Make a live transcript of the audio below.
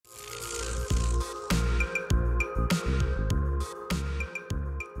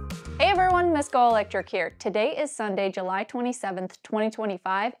everyone, Miss GoElectric here. Today is Sunday, July 27th,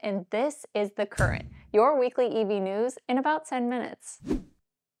 2025, and this is The Current, your weekly EV news in about 10 minutes.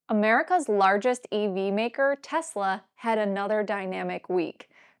 America's largest EV maker, Tesla, had another dynamic week.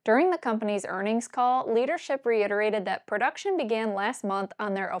 During the company's earnings call, leadership reiterated that production began last month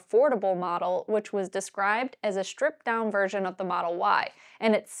on their affordable model, which was described as a stripped-down version of the Model Y,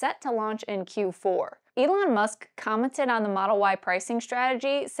 and it's set to launch in Q4. Elon Musk commented on the Model Y pricing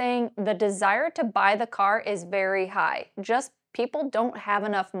strategy, saying the desire to buy the car is very high, just people don't have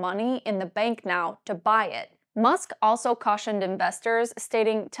enough money in the bank now to buy it. Musk also cautioned investors,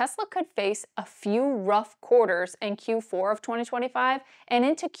 stating Tesla could face a few rough quarters in Q4 of 2025 and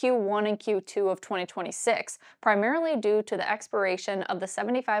into Q1 and Q2 of 2026, primarily due to the expiration of the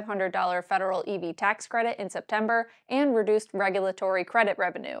 $7,500 federal EV tax credit in September and reduced regulatory credit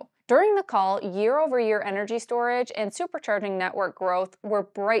revenue. During the call, year-over-year energy storage and supercharging network growth were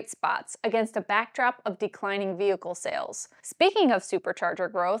bright spots against a backdrop of declining vehicle sales. Speaking of supercharger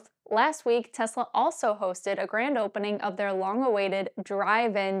growth, last week Tesla also hosted a grand opening of their long-awaited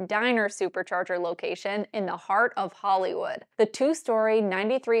drive-in diner supercharger location in the heart of Hollywood. The two-story,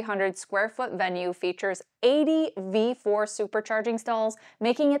 9,300 square foot venue features 80 V4 supercharging stalls,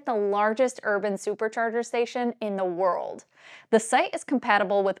 making it the largest urban supercharger station in the world. The site is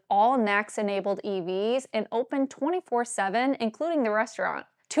compatible with all NACS-enabled EVs and open 24/7, including the restaurant.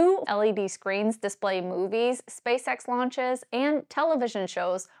 2 LED screens display movies, SpaceX launches, and television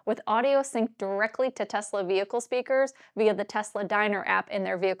shows with audio synced directly to Tesla vehicle speakers via the Tesla Diner app in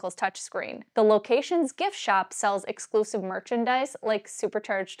their vehicle's touchscreen. The location's gift shop sells exclusive merchandise like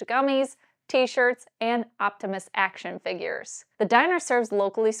supercharged gummies, t-shirts, and Optimus action figures. The diner serves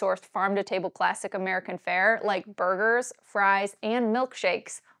locally sourced farm-to-table classic American fare like burgers, fries, and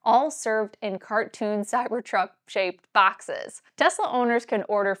milkshakes, all served in cartoon Cybertruck-shaped boxes. Tesla owners can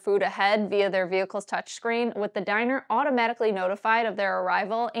order food ahead via their vehicle's touchscreen, with the diner automatically notified of their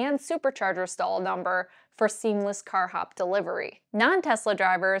arrival and supercharger stall number for seamless car hop delivery. Non-Tesla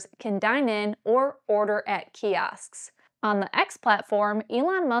drivers can dine in or order at kiosks. On the X platform,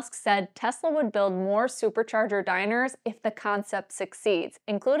 Elon Musk said Tesla would build more supercharger diners if the concept succeeds,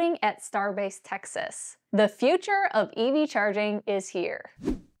 including at Starbase, Texas. The future of EV charging is here.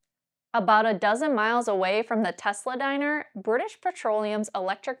 About a dozen miles away from the Tesla diner, British Petroleum's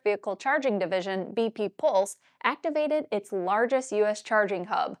electric vehicle charging division, BP Pulse, activated its largest U.S. charging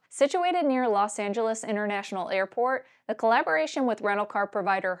hub. Situated near Los Angeles International Airport, the collaboration with rental car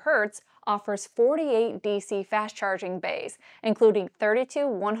provider Hertz offers 48 DC fast charging bays, including 32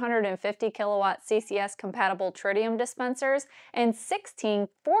 150 kilowatt CCS compatible tritium dispensers and 16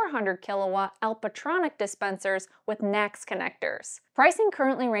 400 kilowatt Alpatronic dispensers with NACS connectors. Pricing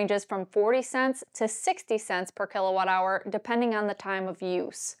currently ranges from 40 cents to 60 cents per kilowatt hour, depending on the time of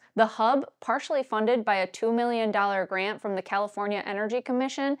use. The hub, partially funded by a $2 million grant from the California Energy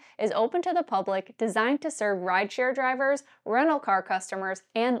Commission, is open to the public, designed to serve rideshare drivers, rental car customers,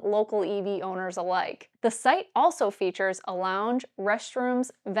 and local EV owners alike. The site also features a lounge, restrooms,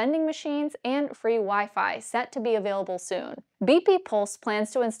 vending machines, and free Wi-Fi set to be available soon. BP Pulse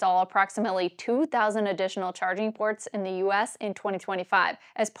plans to install approximately 2,000 additional charging ports in the U.S. in 2025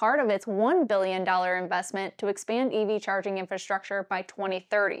 as part of its $1 billion investment to expand EV charging infrastructure by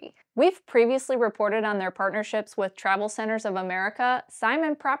 2030. We've previously reported on their partnerships with Travel Centers of America,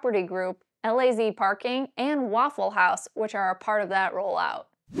 Simon Property Group, LAZ Parking, and Waffle House, which are a part of that rollout.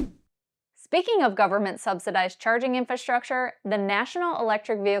 Speaking of government-subsidized charging infrastructure, the National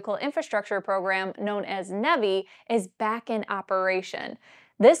Electric Vehicle Infrastructure Program, known as NEVI, is back in operation.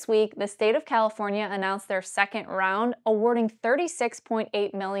 This week, the state of California announced their second round, awarding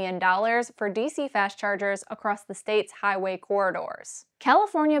 $36.8 million for DC fast chargers across the state's highway corridors.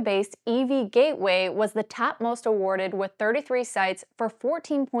 California-based EV Gateway was the topmost awarded with 33 sites for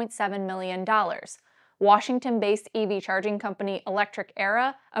 $14.7 million. Washington-based EV charging company Electric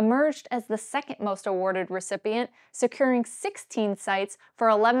Era emerged as the second most awarded recipient, securing 16 sites for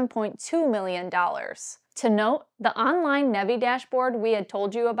 $11.2 million. To note, the online NEVI Dashboard we had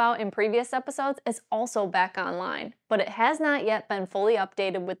told you about in previous episodes is also back online, but it has not yet been fully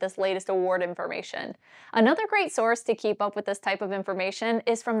updated with this latest award information. Another great source to keep up with this type of information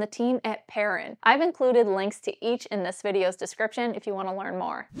is from the team at Perrin. I've included links to each in this video's description if you want to learn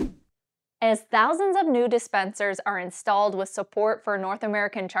more. As thousands of new dispensers are installed with support for North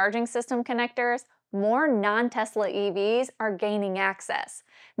American charging system connectors, more non-Tesla EVs are gaining access.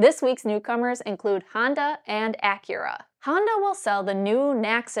 This week's newcomers include Honda and Acura. Honda will sell the new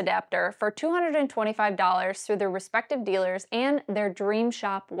NACS adapter for $225 through their respective dealers and their Dream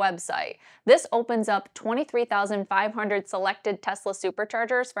Shop website. This opens up 23,500 selected Tesla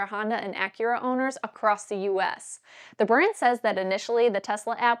superchargers for Honda and Acura owners across the US. The brand says that initially the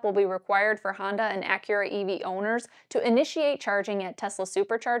Tesla app will be required for Honda and Acura EV owners to initiate charging at Tesla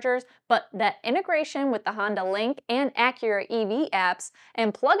superchargers, but that integration with the Honda Link and Acura EV apps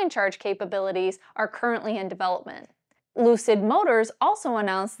and plug-and-charge capabilities are currently in development. Lucid Motors also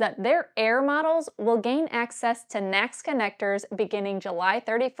announced that their Air models will gain access to NACS connectors beginning July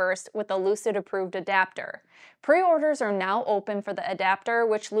 31st with a Lucid-approved adapter. Pre-orders are now open for the adapter,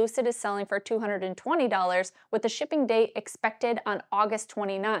 which Lucid is selling for $220, with a shipping date expected on August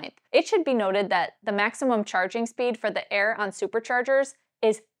 29th. It should be noted that the maximum charging speed for the Air on superchargers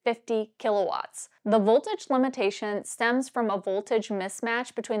is 50 kilowatts. The voltage limitation stems from a voltage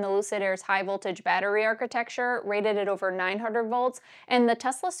mismatch between the Lucid Air's high-voltage battery architecture, rated at over 900 volts, and the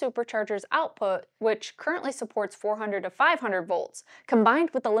Tesla supercharger's output, which currently supports 400 to 500 volts, combined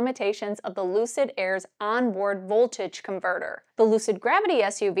with the limitations of the Lucid Air's onboard voltage converter. The Lucid Gravity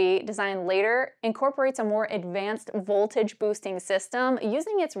SUV, designed later, incorporates a more advanced voltage boosting system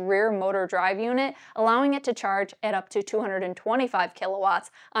using its rear motor drive unit, allowing it to charge at up to 225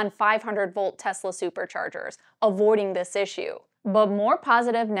 kilowatts on 500-volt Tesla superchargers, avoiding this issue. But more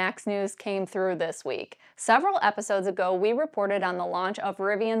positive NACS news came through this week. Several episodes ago, we reported on the launch of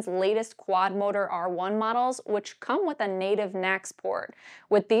Rivian's latest quad-motor R1 models, which come with a native NACS port.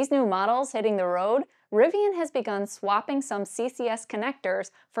 With these new models hitting the road, Rivian has begun swapping some CCS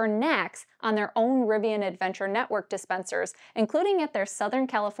connectors for NACS on their own Rivian Adventure Network dispensers, including at their Southern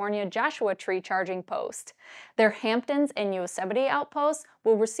California Joshua Tree charging post. Their Hamptons and Yosemite outposts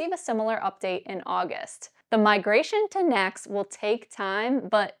will receive a similar update in August. The migration to NACS will take time,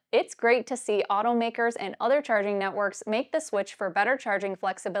 but it's great to see automakers and other charging networks make the switch for better charging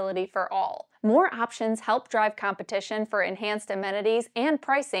flexibility for all. More options help drive competition for enhanced amenities and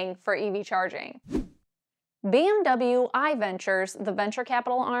pricing for EV charging. BMW iVentures, the venture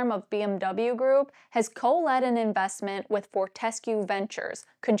capital arm of BMW Group, has co-led an investment with Fortescue Ventures,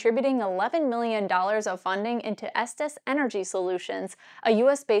 contributing $11 million of funding into Estes Energy Solutions, a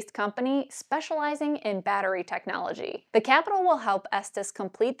US-based company specializing in battery technology. The capital will help Estes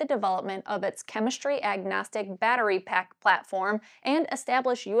complete the development of its chemistry-agnostic battery pack platform and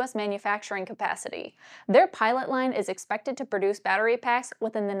establish US manufacturing capacity. Their pilot line is expected to produce battery packs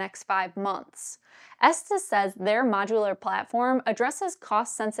within the next 5 months. Estes says their modular platform addresses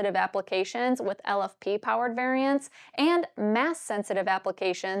cost-sensitive applications with LFP-powered variants and mass-sensitive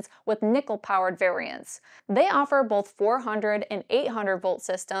applications with nickel-powered variants. They offer both 400 and 800-volt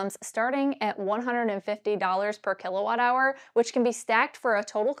systems starting at $150 per kilowatt-hour, which can be stacked for a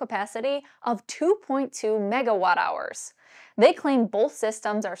total capacity of 2.2 megawatt-hours. They claim both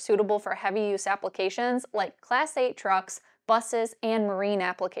systems are suitable for heavy-use applications like Class 8 trucks, buses, and marine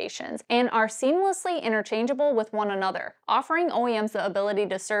applications, and are seamlessly interchangeable with one another, offering OEMs the ability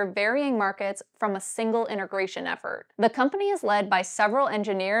to serve varying markets from a single integration effort. The company is led by several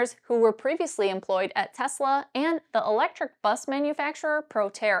engineers who were previously employed at Tesla and the electric bus manufacturer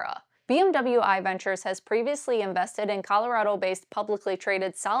Proterra. BMW iVentures has previously invested in Colorado-based publicly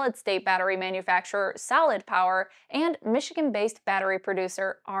traded solid-state battery manufacturer Solid Power and Michigan-based battery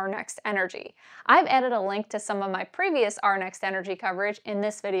producer rNext Energy. I've added a link to some of my previous rNext Energy coverage in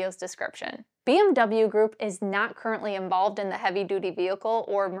this video's description. BMW Group is not currently involved in the heavy-duty vehicle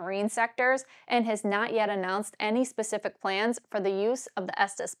or marine sectors and has not yet announced any specific plans for the use of the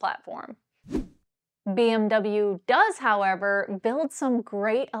Estes platform. BMW does, however, build some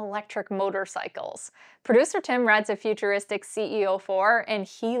great electric motorcycles. Producer Tim rides a futuristic CEO4 and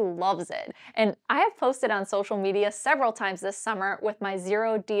he loves it. And I have posted on social media several times this summer with my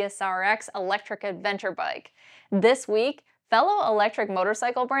Zero DSRX electric adventure bike. This week, fellow electric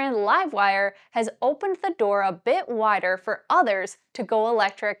motorcycle brand Livewire has opened the door a bit wider for others to go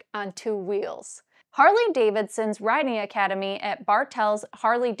electric on 2 wheels. Harley-Davidson's riding academy at Bartell's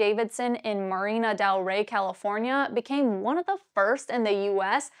Harley-Davidson in Marina del Rey, California became one of the first in the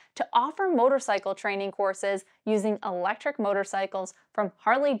US to offer motorcycle training courses using electric motorcycles from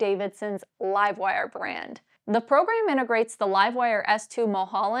Harley-Davidson's Livewire brand. The program integrates the Livewire S2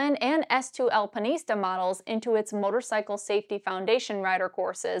 Mulholland and S2 Alpinista models into its Motorcycle Safety Foundation rider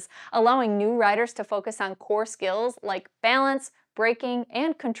courses, allowing new riders to focus on core skills like balance, braking,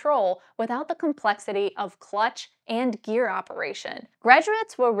 and control without the complexity of clutch and gear operation.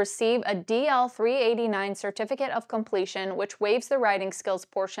 Graduates will receive a DL389 Certificate of Completion, which waives the riding skills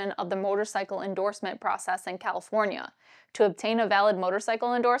portion of the motorcycle endorsement process in California. To obtain a valid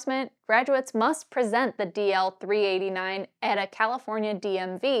motorcycle endorsement, graduates must present the DL389 at a California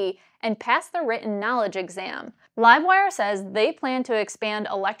DMV and pass the written knowledge exam. Livewire says they plan to expand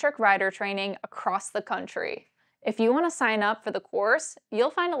electric rider training across the country. If you want to sign up for the course, you'll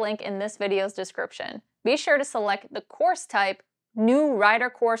find a link in this video's description. Be sure to select the course type, New Rider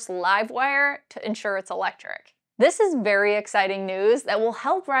Course Livewire, to ensure it's electric. This is very exciting news that will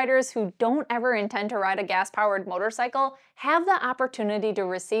help riders who don't ever intend to ride a gas-powered motorcycle have the opportunity to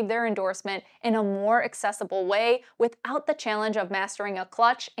receive their endorsement in a more accessible way without the challenge of mastering a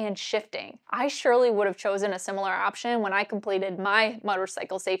clutch and shifting. I surely would have chosen a similar option when I completed my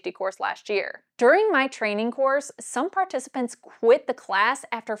motorcycle safety course last year. During my training course, some participants quit the class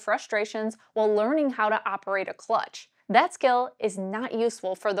after frustrations while learning how to operate a clutch. That skill is not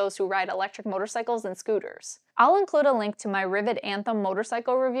useful for those who ride electric motorcycles and scooters. I'll include a link to my Ryvid Anthem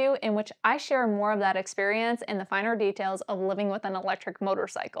motorcycle review in which I share more of that experience and the finer details of living with an electric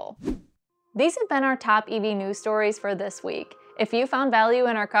motorcycle. These have been our top EV news stories for this week. If you found value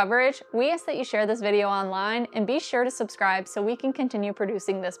in our coverage, we ask that you share this video online and be sure to subscribe so we can continue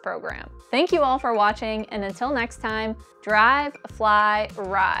producing this program. Thank you all for watching, and until next time, drive, fly,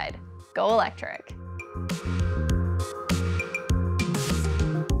 ride. Go electric.